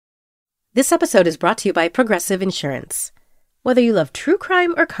This episode is brought to you by Progressive Insurance. Whether you love true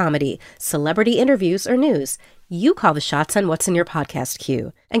crime or comedy, celebrity interviews or news, you call the shots on what's in your podcast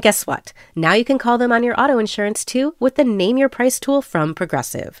queue. And guess what? Now you can call them on your auto insurance too with the Name Your Price tool from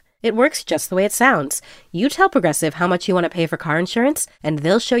Progressive. It works just the way it sounds. You tell Progressive how much you want to pay for car insurance, and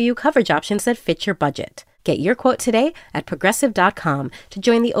they'll show you coverage options that fit your budget. Get your quote today at Progressive.com to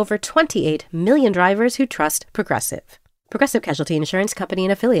join the over 28 million drivers who trust Progressive. Progressive Casualty Insurance Company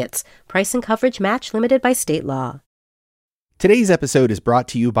and Affiliates. Price and coverage match limited by state law. Today's episode is brought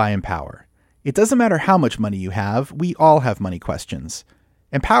to you by Empower. It doesn't matter how much money you have, we all have money questions.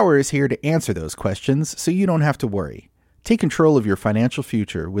 Empower is here to answer those questions so you don't have to worry. Take control of your financial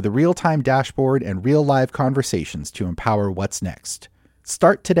future with a real-time dashboard and real-live conversations to empower what's next.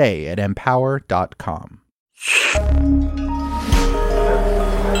 Start today at empower.com.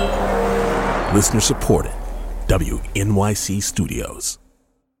 Listener supported. WNYC Studios.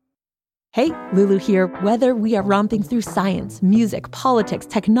 Hey, Lulu here. Whether we are romping through science, music, politics,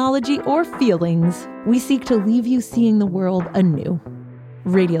 technology, or feelings, we seek to leave you seeing the world anew.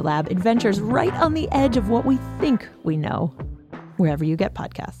 Radiolab adventures right on the edge of what we think we know, wherever you get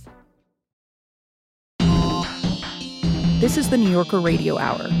podcasts. This is the New Yorker Radio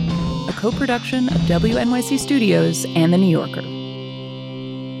Hour, a co-production of WNYC Studios and The New Yorker.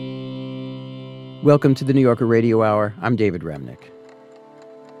 Welcome to the New Yorker Radio Hour. I'm David Remnick.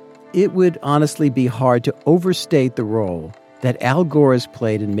 It would honestly be hard to overstate the role that Al Gore has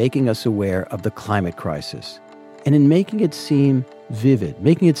played in making us aware of the climate crisis and in making it seem vivid,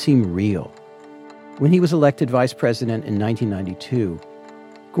 making it seem real. When he was elected vice president in 1992,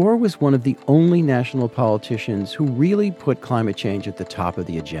 Gore was one of the only national politicians who really put climate change at the top of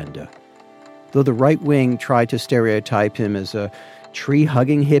the agenda. Though the right wing tried to stereotype him as a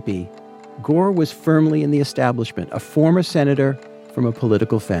tree-hugging hippie, Gore was firmly in the establishment, a former senator from a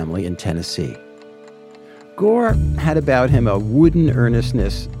political family in Tennessee. Gore had about him a wooden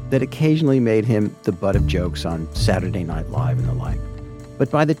earnestness that occasionally made him the butt of jokes on Saturday Night Live and the like.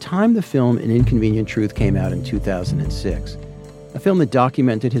 But by the time the film An Inconvenient Truth came out in 2006, a film that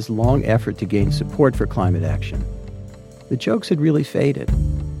documented his long effort to gain support for climate action, the jokes had really faded.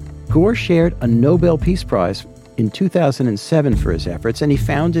 Gore shared a Nobel Peace Prize in 2007 for his efforts, and he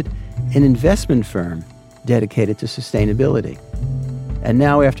founded an investment firm dedicated to sustainability. And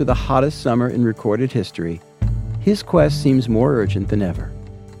now, after the hottest summer in recorded history, his quest seems more urgent than ever.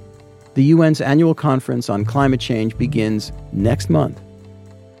 The UN's annual conference on climate change begins next month.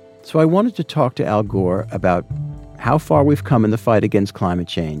 So I wanted to talk to Al Gore about how far we've come in the fight against climate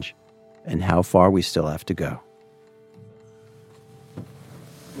change and how far we still have to go.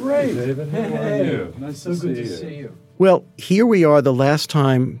 Great. Hey, David. How are you? Nice to see you. Well, here we are. The last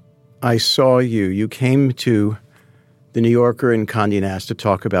time I saw you, you came to the New Yorker in Condé Nast to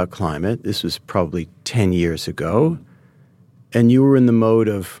talk about climate. This was probably 10 years ago. And you were in the mode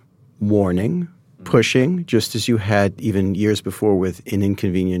of warning, pushing, just as you had even years before with An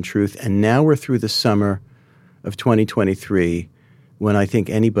Inconvenient Truth. And now we're through the summer of 2023, when I think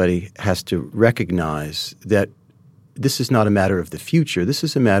anybody has to recognize that this is not a matter of the future. This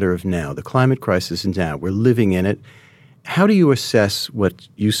is a matter of now. The climate crisis is now. We're living in it. How do you assess what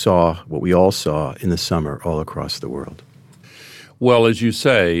you saw, what we all saw in the summer all across the world? Well, as you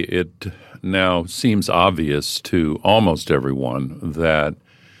say, it now seems obvious to almost everyone that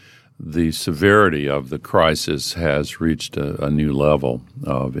the severity of the crisis has reached a new level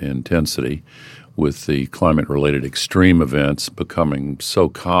of intensity, with the climate-related extreme events becoming so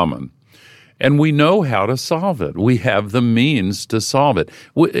common. And we know how to solve it. We have the means to solve it.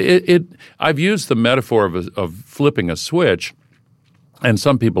 I've used the metaphor of flipping a switch, and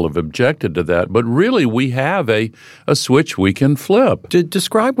some people have objected to that. But really, we have a switch we can flip.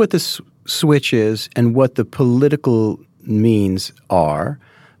 Describe what this switch is and what the political means are,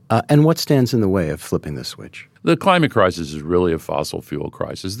 and what stands in the way of flipping the switch. The climate crisis is really a fossil fuel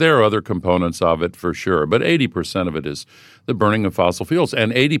crisis. There are other components of it for sure, but 80% of it is the burning of fossil fuels.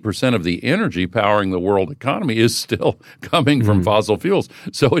 And 80% of the energy powering the world economy is still coming from fossil fuels.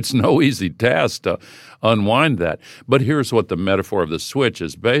 So it's no easy task to unwind that. But here's what the metaphor of the switch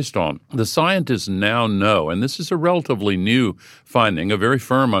is based on. The scientists now know, and this is a relatively new finding, a very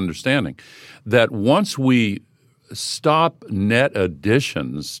firm understanding, that once we stop net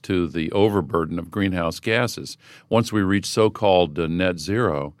additions to the overburden of greenhouse gases, once we reach so-called net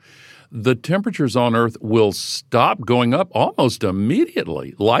zero, the temperatures on Earth will stop going up almost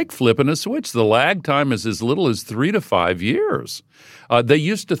immediately, like flipping a switch. The lag time is as little as 3 to 5 years. They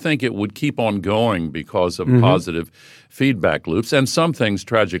used to think it would keep on going because of positive feedback loops, and some things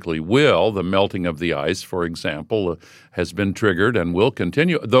tragically will. The melting of the ice, for example, has been triggered and will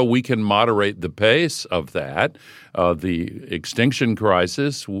continue, though we can moderate the pace of that. The extinction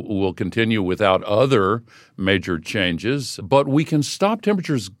crisis will continue without other major changes, but we can stop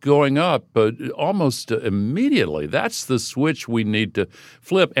temperatures going up almost immediately. That's the switch we need to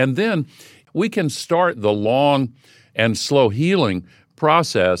flip. And then we can start the long and slow healing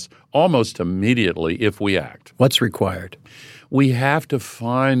process almost immediately if we act. What's required? We have to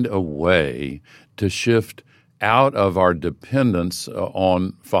find a way to shift out of our dependence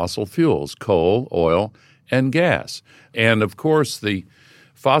on fossil fuels, coal, oil, and gas. And of course, the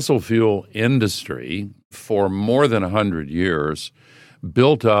fossil fuel industry for more than 100 years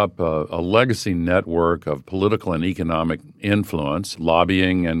built up a legacy network of political and economic influence,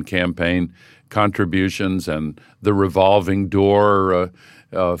 lobbying and campaign contributions, and the revolving door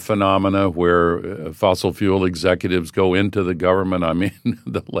phenomena where fossil fuel executives go into the government. I mean,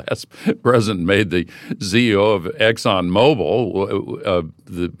 the last president made the CEO of ExxonMobil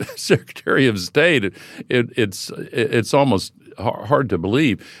the Secretary of State. It's almost hard to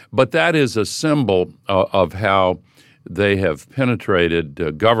believe, but that is a symbol of how they have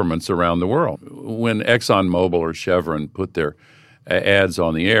penetrated governments around the world. When ExxonMobil or Chevron put their ads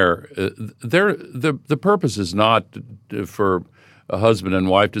on the air, the purpose is not for a husband and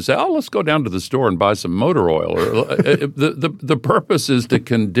wife to say, "Oh, let's go down to the store and buy some motor oil." Or the purpose is to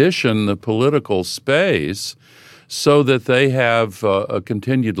condition the political space so that they have a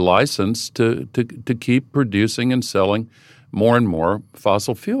continued license to keep producing and selling more and more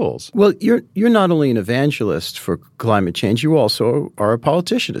fossil fuels. Well, you're not only an evangelist for climate change, you also are a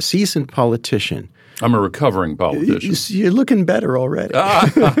politician, a seasoned politician. I'm a recovering politician. You're looking better already.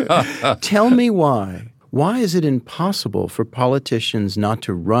 Tell me why. Why is it impossible for politicians not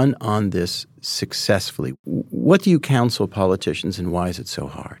to run on this successfully? What do you counsel politicians, and why is it so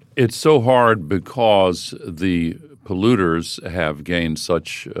hard? It's so hard because the polluters have gained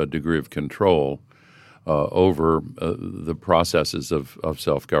such a degree of control over the processes of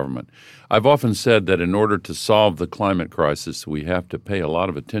self-government. I've often said that in order to solve the climate crisis, we have to pay a lot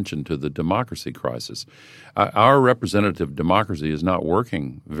of attention to the democracy crisis. Our representative democracy is not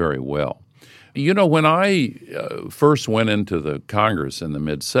working very well. You know, when I first went into the Congress in the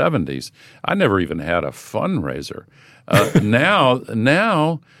mid-'70s, I never even had a fundraiser. Now,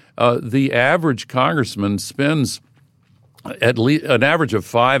 the average congressman spends at least an average of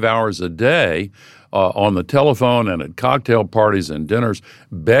 5 hours a day on the telephone and at cocktail parties and dinners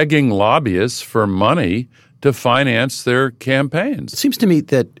begging lobbyists for money to finance their campaigns. It seems to me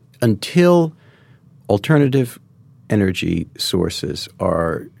that until alternative energy sources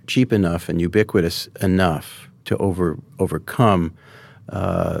are cheap enough and ubiquitous enough to overcome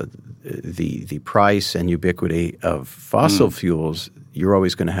the price and ubiquity of fossil fuels, you're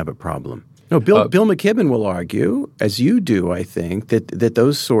always going to have a problem. No, Bill McKibben will argue, as you do, I think, that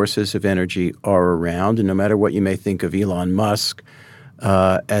those sources of energy are around, and no matter what you may think of Elon Musk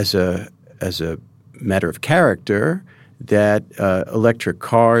as a matter of character, that electric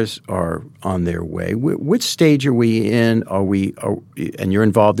cars are on their way. Which stage are we in? And you're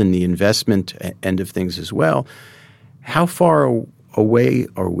involved in the investment end of things as well. How far away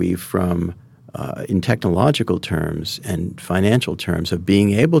are we from, in technological terms and financial terms, of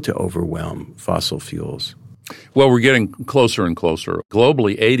being able to overwhelm fossil fuels? Well, we're getting closer and closer.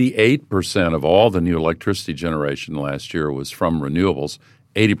 Globally, 88% of all the new electricity generation last year was from renewables,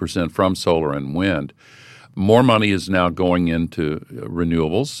 80% from solar and wind. More money is now going into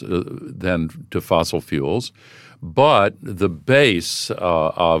renewables than to fossil fuels, but the base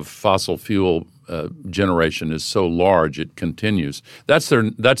of fossil fuel generation is so large it continues. That's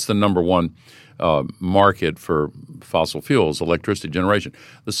the number one market for fossil fuels, electricity generation.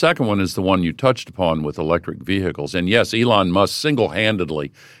 The second one is the one you touched upon with electric vehicles. And yes, Elon Musk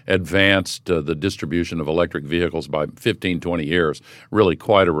single-handedly advanced the distribution of electric vehicles by 15, 20 years. Really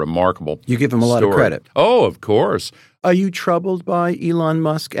quite a remarkable story. You give him a lot of credit. Oh, of course. Are you troubled by Elon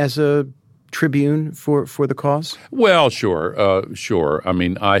Musk as a tribune for the cause? Well, sure. I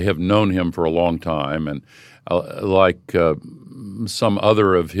mean, I have known him for a long time, and like some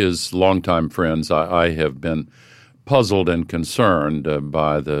other of his longtime friends, I have been puzzled and concerned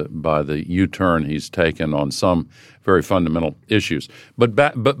by the U-turn he's taken on some very fundamental issues. But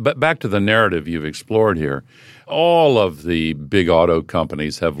back to the narrative you've explored here. All of the big auto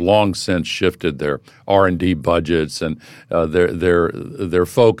companies have long since shifted their R&D budgets and their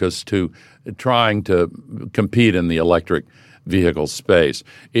focus to trying to compete in the electric vehicle space.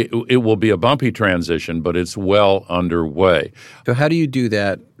 It will be a bumpy transition, but it's well underway. So how do you do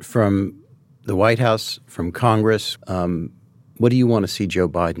that from the White House, from Congress? What do you want to see Joe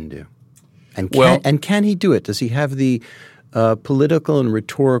Biden do? And can he do it? Does he have the political and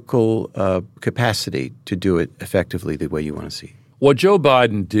rhetorical capacity to do it effectively the way you want to see? What Joe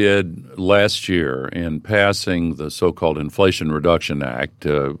Biden did last year in passing the so-called Inflation Reduction Act,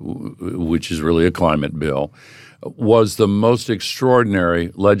 which is really a climate bill, was the most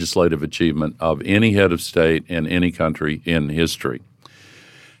extraordinary legislative achievement of any head of state in any country in history.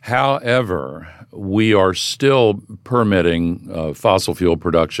 However, we are still permitting fossil fuel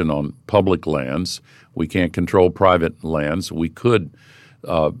production on public lands. We can't control private lands. We could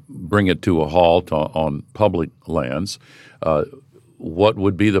bring it to a halt on public lands. What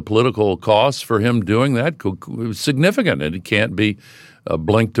would be the political cost for him doing that? Significant, and it can't be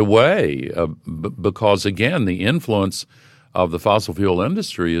blinked away because, again, the influence of the fossil fuel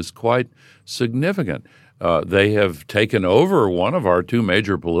industry is quite significant. They have taken over one of our two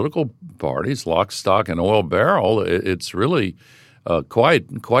major political parties, lock, stock, and oil barrel. It's really quite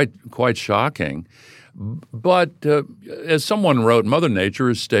shocking. But as someone wrote, Mother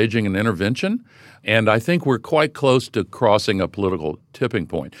Nature is staging an intervention, and I think we're quite close to crossing a political tipping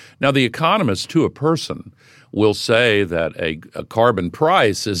point. Now, the economists, to a person, will say that a carbon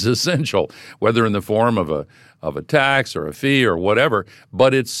price is essential, whether in the form of a tax or a fee or whatever,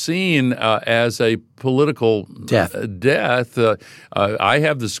 but it's seen as a political death. I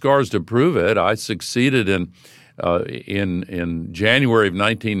have the scars to prove it. I succeeded in January of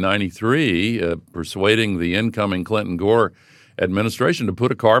 1993 persuading the incoming Clinton-Gore administration to put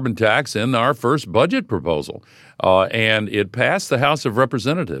a carbon tax in our first budget proposal. And it passed the House of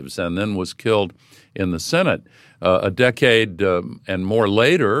Representatives and then was killed in the Senate. A decade and more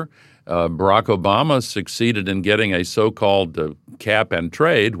later, Barack Obama succeeded in getting a so-called cap and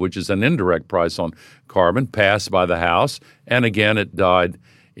trade, which is an indirect price on carbon, passed by the House, and again it died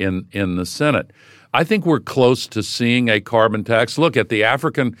in the Senate. I think we're close to seeing a carbon tax. Look, at the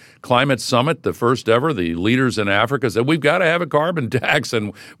African Climate Summit, the first ever, the leaders in Africa said we've got to have a carbon tax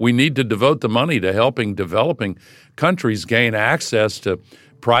and we need to devote the money to helping developing countries gain access to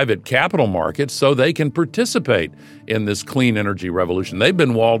private capital markets so they can participate in this clean energy revolution. They've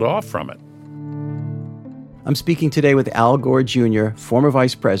been walled off from it. I'm speaking today with Al Gore Jr., former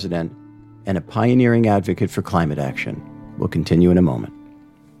vice president and a pioneering advocate for climate action. We'll continue in a moment.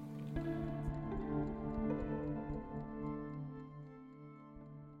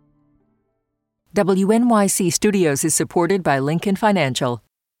 WNYC Studios is supported by Lincoln Financial.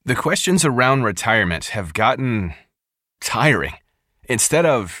 The questions around retirement have gotten tiring. Instead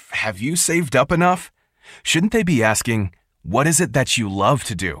of, have you saved up enough? Shouldn't they be asking, what is it that you love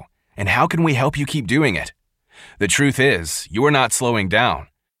to do? And how can we help you keep doing it? The truth is, you're not slowing down.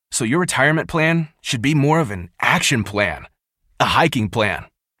 So your retirement plan should be more of an action plan, a hiking plan,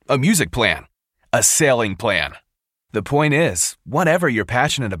 a music plan, a sailing plan. The point is, whatever you're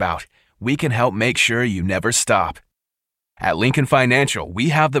passionate about, we can help make sure you never stop. At Lincoln Financial, we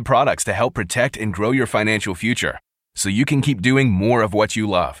have the products to help protect and grow your financial future, so you can keep doing more of what you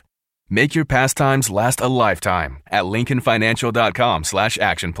love. Make your pastimes last a lifetime at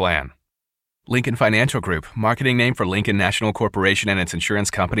lincolnfinancial.com/action-plan. Lincoln Financial Group, marketing name for Lincoln National Corporation and its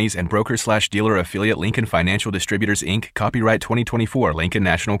insurance companies, and broker/dealer affiliate Lincoln Financial Distributors, Inc., copyright 2024, Lincoln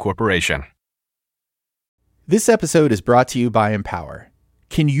National Corporation. This episode is brought to you by Empower.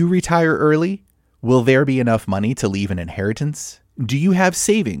 Can you retire early? Will there be enough money to leave an inheritance? Do you have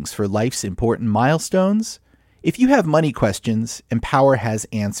savings for life's important milestones? If you have money questions, Empower has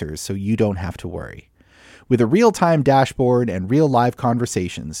answers so you don't have to worry. With a real-time dashboard and real live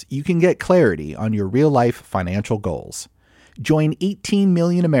conversations, you can get clarity on your real-life financial goals. Join 18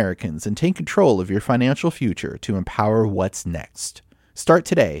 million Americans and take control of your financial future to empower what's next. Start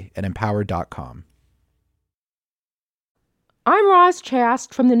today at empower.com. I'm Roz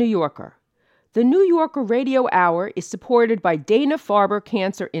Chast from The New Yorker. The New Yorker Radio Hour is supported by Dana-Farber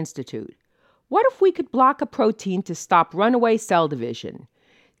Cancer Institute. What if we could block a protein to stop runaway cell division?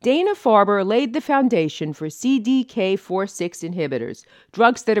 Dana-Farber laid the foundation for CDK4/6 inhibitors,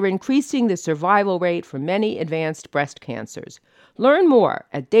 drugs that are increasing the survival rate for many advanced breast cancers. Learn more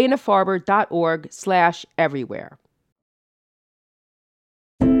at danafarber.org/everywhere.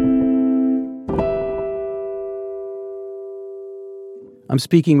 I'm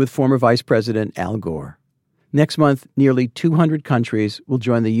speaking with former Vice President Al Gore. Next month, nearly 200 countries will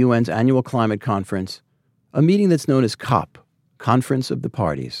join the UN's annual climate conference, a meeting that's known as COP, Conference of the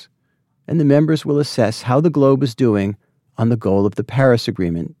Parties. And the members will assess how the globe is doing on the goal of the Paris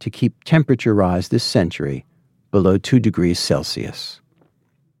Agreement to keep temperature rise this century below 2 degrees Celsius.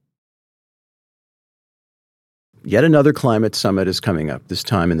 Yet another climate summit is coming up, this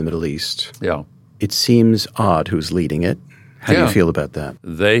time in the Middle East. Yeah. It seems odd who's leading it. How do you feel about that?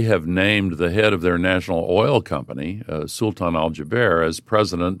 They have named the head of their national oil company, Sultan Al-Jaber, as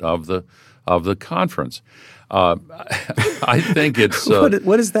president of the conference. I think it's...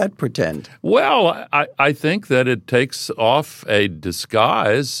 what does that pretend? Well, I think that it takes off a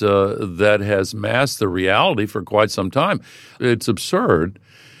disguise that has masked the reality for quite some time. It's absurd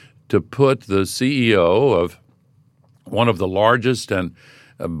to put the CEO of one of the largest and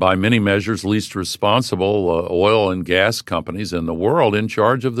by many measures least responsible oil and gas companies in the world in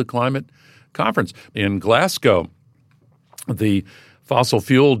charge of the climate conference. In Glasgow, the fossil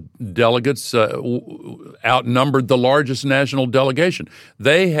fuel delegates outnumbered the largest national delegation.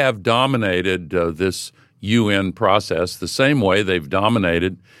 They have dominated this UN process the same way they've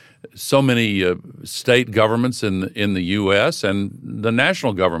dominated so many state governments in the U.S. and the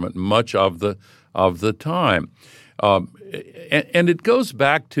national government much of the time. And it goes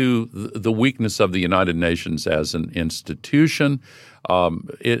back to the weakness of the United Nations as an institution.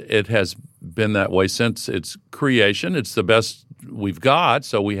 It has been that way since its creation. It's the best we've got,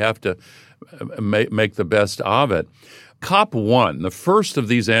 so we have to make the best of it. COP1, the first of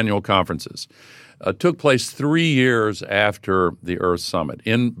these annual conferences, took place 3 years after the Earth Summit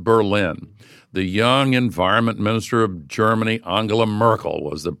in Berlin. The young environment minister of Germany, Angela Merkel,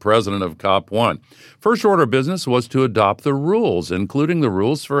 was the president of COP1. First order of business was to adopt the rules, including the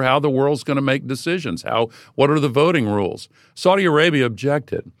rules for how the world's going to make decisions. What are the voting rules? Saudi Arabia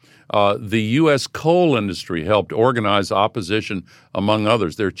objected. The U.S. coal industry helped organize opposition, among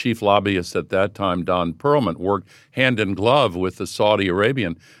others. Their chief lobbyist at that time, Don Perlman, worked hand in glove with the Saudi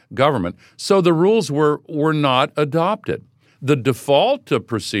Arabian government. So the rules were not adopted. The default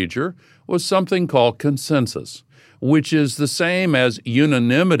procedure was something called consensus, which is the same as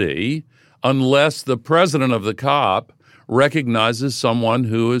unanimity unless the president of the COP recognizes someone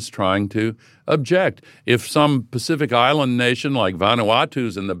who is trying to object. If some Pacific Island nation like Vanuatu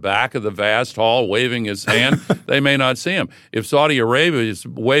is in the back of the vast hall waving his hand, they may not see him. If Saudi Arabia is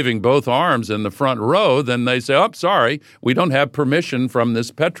waving both arms in the front row, then they say, oh, sorry, we don't have permission from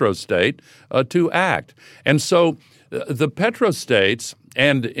this petrostate to act. And so the petrostates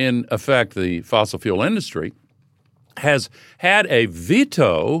and, in effect, the fossil fuel industry has had a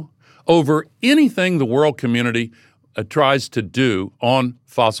veto over anything the world community tries to do on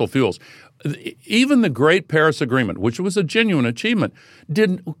fossil fuels. Even the Great Paris Agreement, which was a genuine achievement,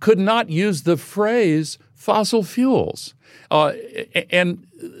 could not use the phrase fossil fuels. And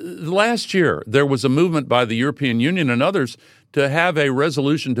last year, there was a movement by the European Union and others to have a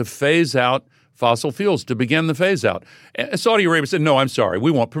resolution to phase out fossil fuels, to begin the phase-out. Saudi Arabia said, no, I'm sorry,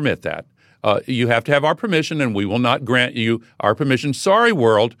 we won't permit that. You have to have our permission, and we will not grant you our permission. Sorry,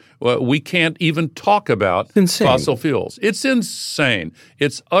 world, we can't even talk about fossil fuels. It's insane.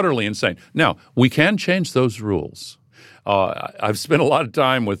 It's utterly insane. Now, we can change those rules. I've spent a lot of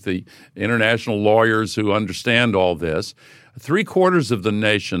time with the international lawyers who understand all this. 3/4 of the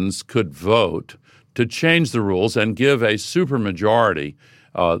nations could vote to change the rules and give a supermajority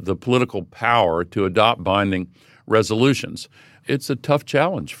the political power to adopt binding resolutions. It's a tough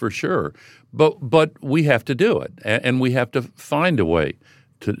challenge for sure, but we have to do it, and we have to find a way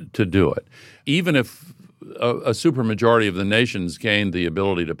to do it. Even if a supermajority of the nations gain the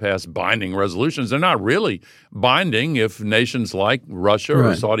ability to pass binding resolutions, they're not really binding if nations like Russia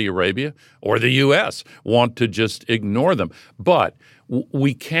or Saudi Arabia or the U.S. want to just ignore them. But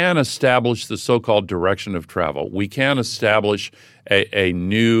we can establish the so-called direction of travel. We can establish a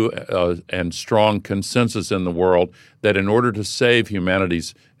new and strong consensus in the world that in order to save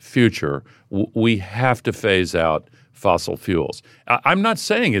humanity's future, we have to phase out fossil fuels. I'm not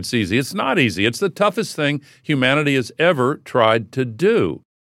saying it's easy. It's not easy. It's the toughest thing humanity has ever tried to do.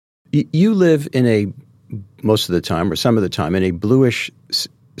 You live in most of the time, or some of the time, in a bluish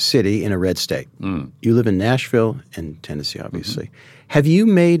city in a red state. You live in Nashville and Tennessee, obviously. Mm-hmm. Have you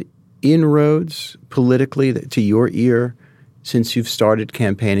made inroads politically to your ear since you've started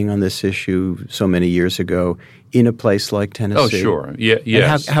campaigning on this issue so many years ago in a place like Tennessee? Oh, sure.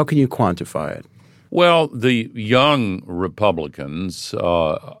 Yes. How can you quantify it? Well, the young Republicans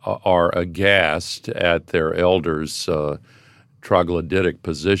are aghast at their elders' troglodytic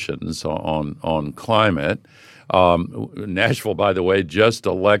positions on climate. Nashville, by the way, just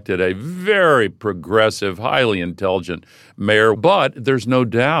elected a very progressive, highly intelligent mayor. But there's no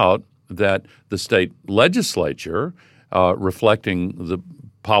doubt that the state legislature, reflecting the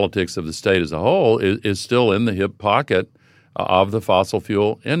politics of the state as a whole, is still in the hip pocket of the fossil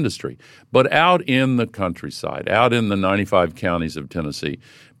fuel industry. But out in the countryside, out in the 95 counties of Tennessee,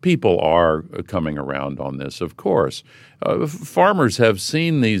 people are coming around on this, of course. Farmers have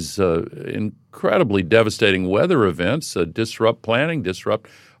seen these incredibly devastating weather events disrupt planting, disrupt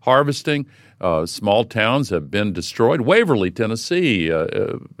harvesting. Small towns have been destroyed. Waverly, Tennessee,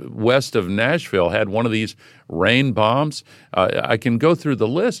 west of Nashville, had one of these rain bombs. I can go through the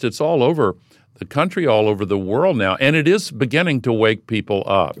list. It's all over the country, all over the world now, and it is beginning to wake people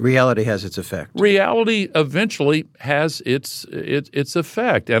up. Reality has its effect. Reality eventually has its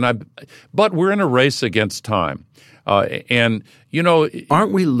effect, but we're in a race against time, and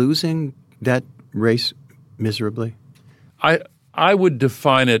aren't we losing that race miserably? I would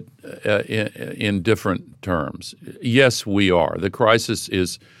define it in different terms. Yes, we are. The crisis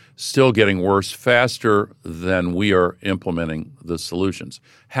is still getting worse faster than we are implementing the solutions.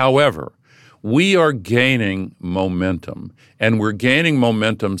 However, we are gaining momentum, and we're gaining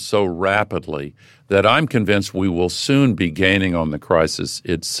momentum so rapidly that I'm convinced we will soon be gaining on the crisis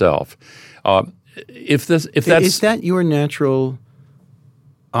itself. Is that your natural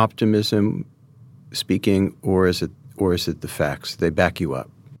optimism speaking, or is it the facts? They back you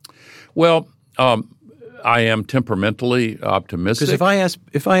up? Well, I am temperamentally optimistic. Because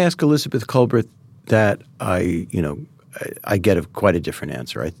if I ask Elizabeth Colbert that, I get quite a different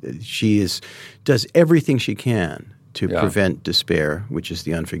answer. She does everything she can to prevent despair, which is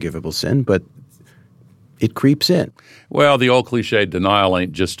the unforgivable sin, but it creeps in. Well, the old cliche, denial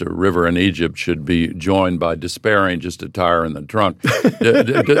ain't just a river in Egypt, should be joined by despair ain't just a tire in the trunk.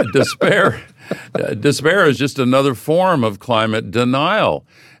 Despair is just another form of climate denial.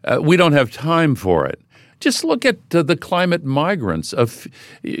 We don't have time for it. Just look at the climate migrants.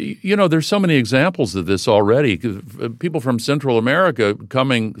 There's so many examples of this already. People from Central America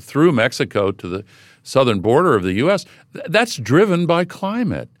coming through Mexico to the southern border of the U.S., that's driven by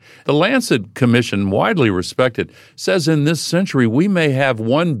climate. The Lancet Commission, widely respected, says in this century we may have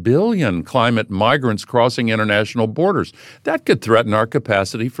 1 billion climate migrants crossing international borders. That could threaten our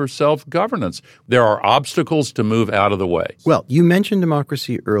capacity for self-governance. There are obstacles to move out of the way. Well, you mentioned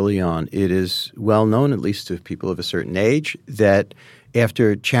democracy early on. It is well known, at least to people of a certain age, that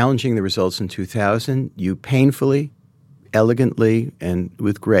after challenging the results in 2000, you painfully, elegantly, and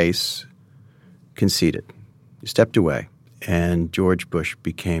with grace conceded. You stepped away, and George Bush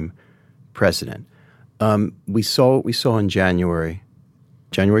became president. We saw what we saw on January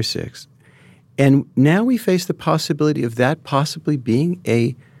 6th, and now we face the possibility of that possibly being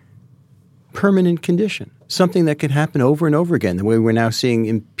a permanent condition, something that could happen over and over again, the way we're now seeing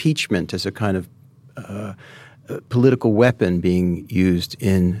impeachment as a kind of political weapon being used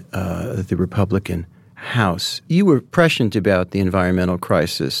in the Republican House. You were prescient about the environmental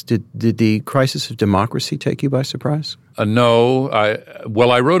crisis. Did the crisis of democracy take you by surprise? No.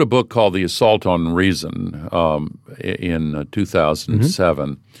 I wrote a book called The Assault on Reason in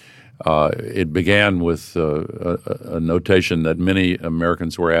 2007. Mm-hmm. It began with a notation that many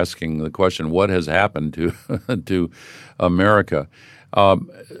Americans were asking the question, what has happened to America?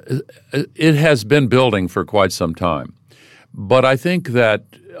 It has been building for quite some time. But I think that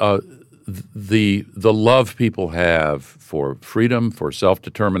the love people have for freedom, for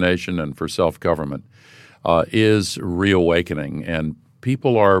self-determination, and for self-government is reawakening, and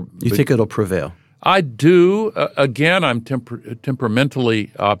people are... You think it'll prevail? I do. Again, I'm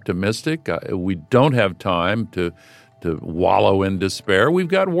temperamentally optimistic. We don't have time to wallow in despair. We've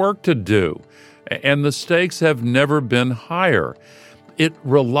got work to do, and the stakes have never been higher. It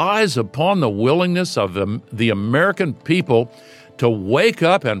relies upon the willingness of the American people to wake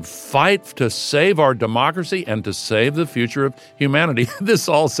up and fight to save our democracy and to save the future of humanity. This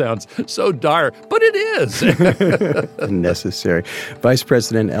all sounds so dire, but it is. Necessary. Vice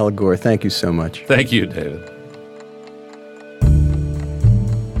President Al Gore, thank you so much. Thank you, David.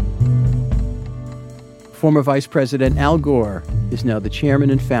 Former Vice President Al Gore is now the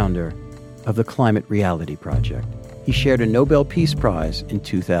chairman and founder of the Climate Reality Project. He shared a Nobel Peace Prize in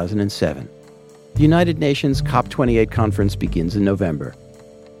 2007. The United Nations COP28 conference begins in November.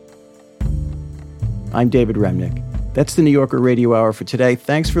 I'm David Remnick. That's the New Yorker Radio Hour for today.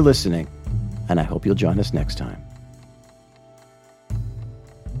 Thanks for listening, and I hope you'll join us next time.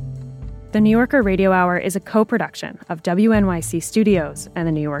 The New Yorker Radio Hour is a co-production of WNYC Studios and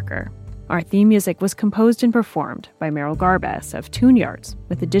The New Yorker. Our theme music was composed and performed by Merrill Garbess of Tune Yards,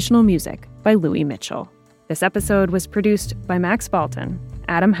 with additional music by Louis Mitchell. This episode was produced by Max Balton,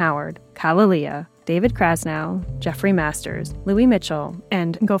 Adam Howard, Kalalia, David Krasnow, Jeffrey Masters, Louis Mitchell,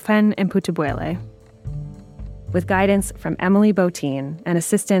 and Gofen Mputubuele. With guidance from Emily Botine and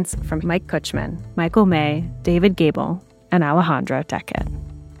assistance from Mike Kutchman, Michael May, David Gable, and Alejandra Deckett.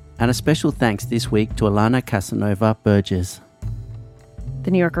 And a special thanks this week to Alana Casanova Burgess.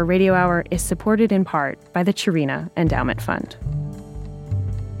 The New Yorker Radio Hour is supported in part by the Chirina Endowment Fund.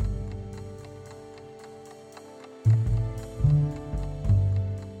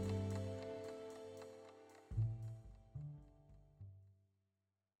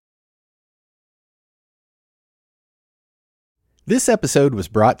 This episode was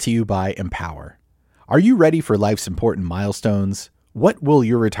brought to you by Empower. Are you ready for life's important milestones? What will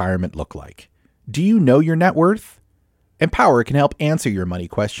your retirement look like? Do you know your net worth? Empower can help answer your money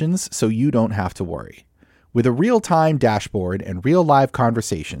questions so you don't have to worry. With a real-time dashboard and real live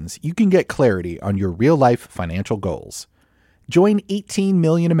conversations, you can get clarity on your real-life financial goals. Join 18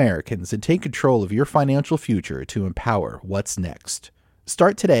 million Americans and take control of your financial future to empower what's next.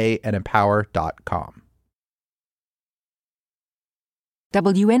 Start today at empower.com.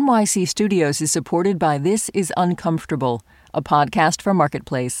 WNYC Studios is supported by This is Uncomfortable, a podcast for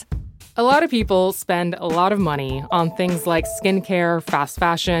Marketplace. A lot of people spend a lot of money on things like skincare, fast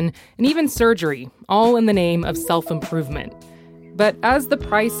fashion, and even surgery, all in the name of self-improvement. But as the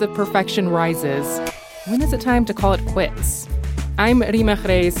price of perfection rises, when is it time to call it quits? I'm Rima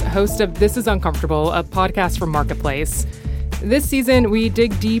Jerez, host of This is Uncomfortable, a podcast for Marketplace. This season, we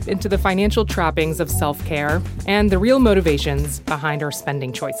dig deep into the financial trappings of self-care and the real motivations behind our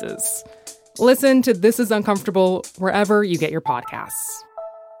spending choices. Listen to This is Uncomfortable wherever you get your podcasts.